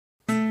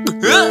What's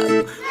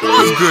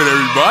good,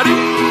 everybody?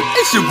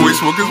 It's your boy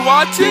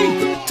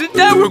SmokelessYT.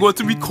 Today we're going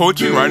to be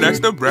coaching right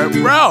next to Brett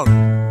Brown.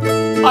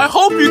 I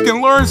hope you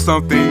can learn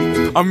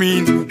something. I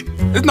mean,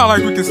 it's not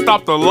like we can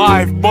stop the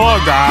live ball,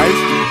 guys.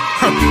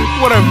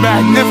 What a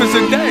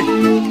magnificent day.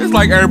 It's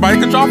like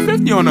everybody can drop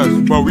 50 on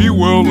us, but we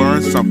will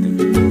learn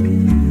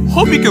something.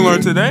 Hope you can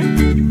learn today.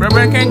 Brett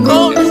Brown can't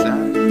coach.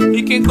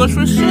 He can't coach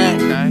for shit.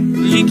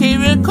 He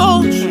can't even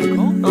coach.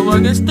 A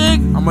fucking stick.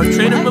 I'm gonna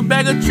trade him a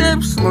bag of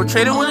chips. I'm gonna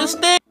trade him with a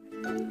stick.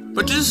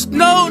 But just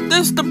know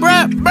this the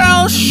Brett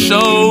Brown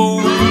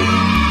Show.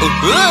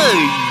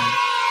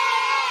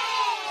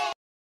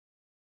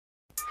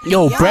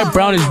 Yo, Brett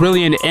Brown is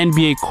really an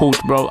NBA coach,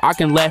 bro. I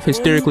can laugh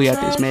hysterically at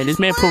this, man. This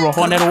man put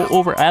Ronaldo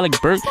over Alec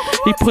Burke.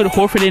 He put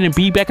Horford in and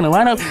B back in the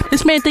lineup.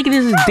 This man thinking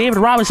this is David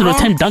Robinson or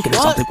Tim Duncan or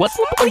something. What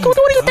are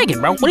you thinking,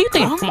 bro? What are you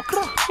thinking?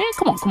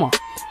 Come on.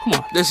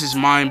 This is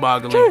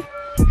mind-boggling.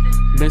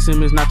 Ben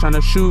Simmons not trying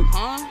to shoot.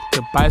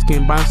 Tobias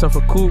can't buy himself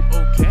a coupe,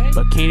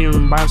 but can't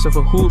even buy himself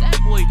a hoop.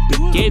 We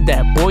gave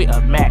that boy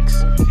a max,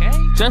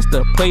 just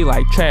to play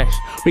like trash.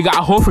 We got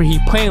Horford, he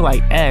playing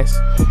like ass.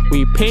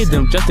 We paid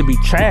them just to be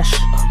trash.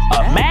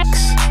 A max?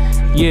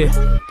 Yeah.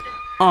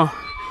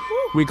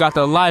 We got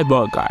the live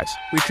bug, guys.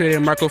 We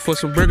traded Marco for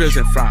some burgers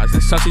and fries,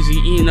 and Sussy's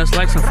eating us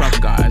like some fries,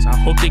 guys. I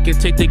hope they can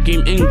take the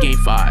game in Game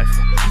 5.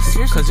 You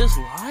seriously just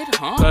lied,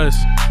 huh?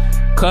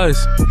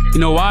 Cause, you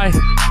know why?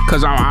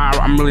 Cause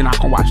I'm really not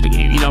gonna watch the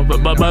game, you know.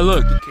 But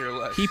look,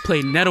 he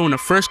played Neto in the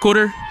first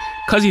quarter,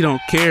 cause he don't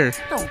care.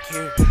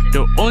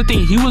 The only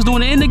thing he was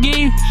doing in the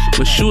game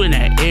was shooting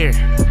that air.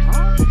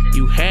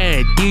 You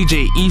had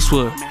DJ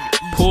Eastwood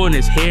pulling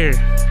his hair.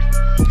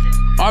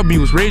 RB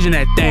was raging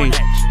that thing.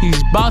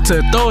 He's about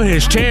to throw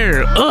his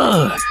chair.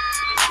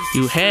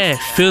 You had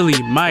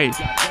Philly Mike,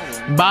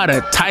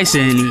 Bada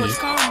Tyson.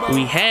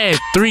 We had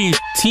 3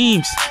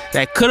 teams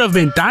that could have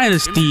been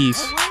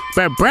dynasties.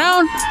 Brett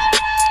Brown?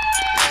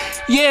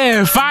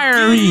 Yeah,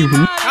 fire me.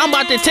 I'm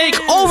about to take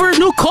over,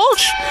 new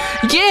coach.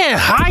 Yeah,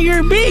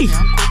 hire me.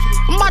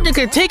 I'm about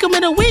to take him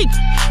in a week.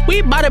 We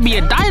about to be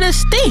a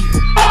dynasty.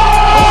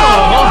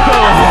 Hold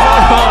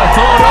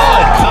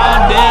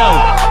on.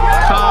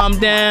 Calm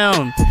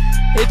down.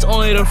 It's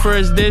only the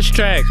first diss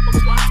track.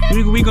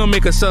 We gonna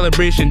make a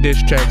celebration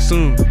diss track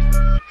soon.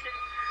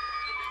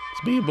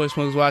 It's Big Boy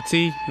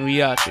SmokelessYT, and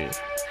we out here.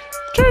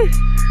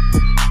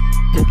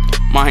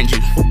 Mind you,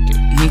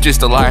 I'm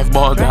just a live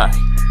ball guy.